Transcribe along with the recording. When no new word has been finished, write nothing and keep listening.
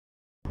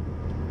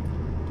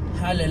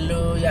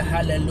Hallelujah,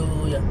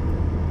 hallelujah.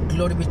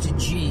 Glory be to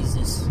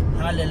Jesus.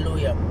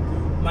 Hallelujah.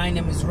 My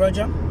name is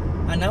Roger,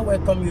 and I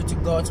welcome you to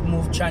God's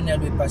Move channel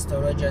with Pastor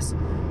Rogers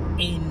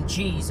in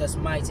Jesus'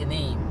 mighty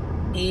name.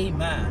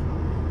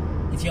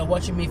 Amen. If you're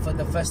watching me for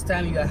the first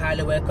time, you are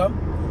highly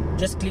welcome.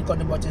 Just click on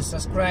the button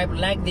subscribe,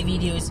 like the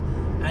videos,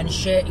 and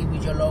share it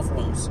with your loved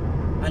ones.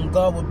 And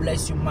God will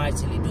bless you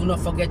mightily. Do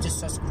not forget to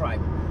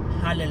subscribe.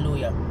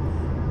 Hallelujah.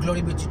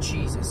 Glory be to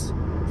Jesus.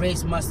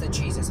 Praise Master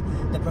Jesus.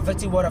 The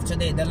prophetic word of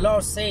today, the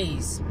Lord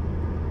says,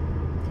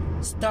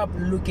 stop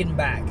looking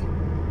back.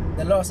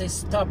 The Lord says,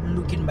 stop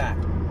looking back.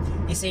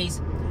 He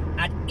says,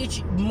 at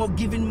each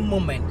given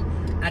moment,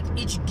 at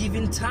each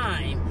given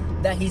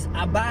time that He's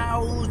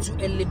about to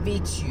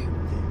elevate you,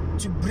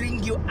 to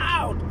bring you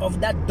out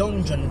of that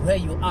dungeon where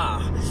you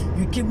are,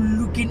 you keep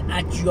looking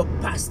at your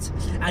past,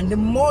 and the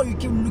more you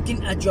keep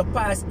looking at your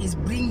past is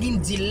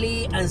bringing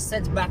delay and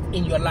setback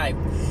in your life.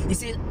 He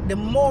said the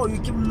more you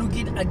keep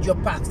looking at your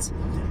past,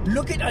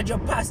 looking at your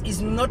past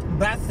is not a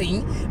bad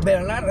thing,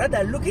 but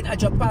rather looking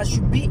at your past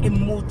should be a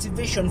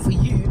motivation for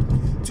you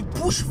to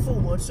push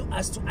forward so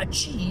as to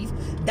achieve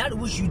that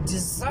which you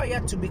desire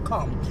to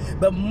become.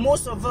 But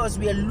most of us,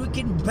 we are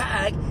looking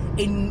back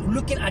in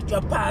looking at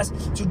your past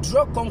to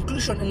draw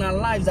conclusion in our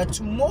lives that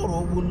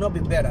tomorrow will not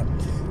be better.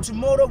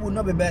 Tomorrow will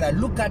not be better.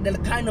 Look at the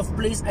kind of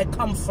place I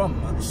come from.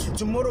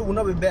 Tomorrow will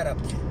not be better.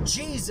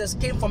 Jesus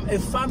came from a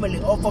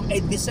family or from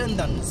a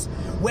descendants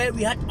where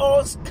we had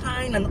all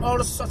kind and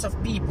all sorts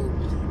of people.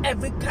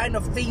 Every kind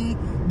of thing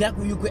that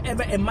you could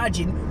ever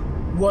imagine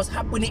was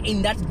happening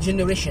in that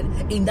generation,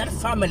 in that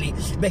family,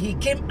 but He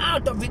came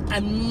out of it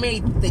and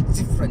made the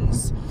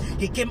difference.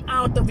 He came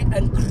out of it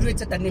and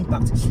created an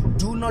impact.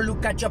 Do not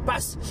look at your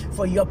past,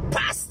 for your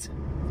past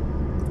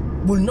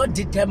will not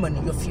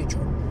determine your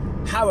future.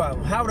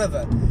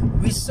 However,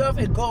 we serve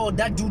a God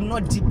that do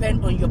not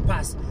depend on your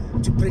past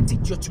to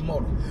predict your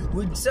tomorrow.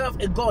 We serve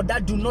a God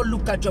that do not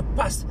look at your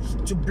past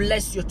to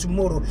bless your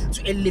tomorrow,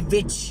 to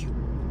elevate you.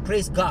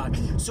 Praise God.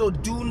 So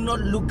do not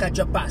look at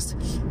your past.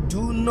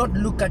 Do not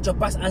look at your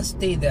past and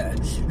stay there.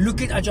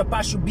 Looking at your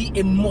past should be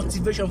a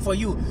motivation for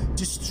you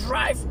to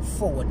strive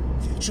forward.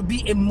 Should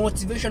be a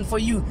motivation for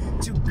you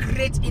to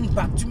create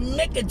impact, to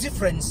make a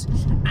difference,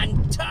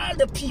 and tell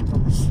the people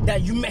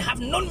that you may have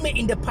known me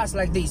in the past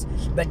like this,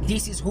 but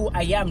this is who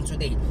I am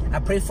today. I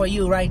pray for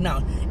you right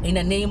now in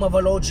the name of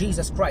our Lord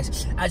Jesus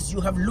Christ. As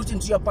you have looked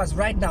into your past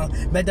right now,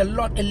 may the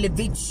Lord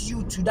elevate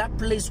you to that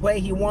place where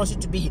He wants you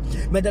to be.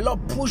 May the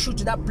Lord push you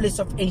to that place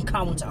of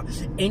encounter.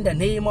 In the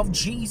name of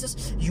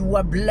Jesus, you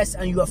are blessed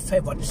and you are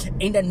favored.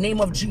 In the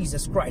name of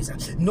Jesus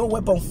Christ, no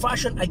weapon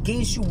fashioned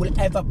against you will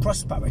ever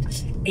prosper.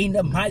 In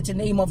the mighty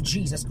name of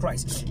Jesus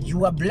Christ,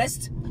 you are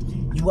blessed,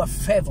 you are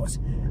favored,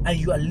 and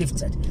you are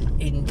lifted.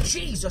 In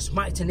Jesus'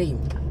 mighty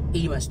name,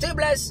 amen. Stay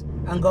blessed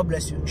and God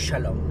bless you.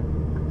 Shalom.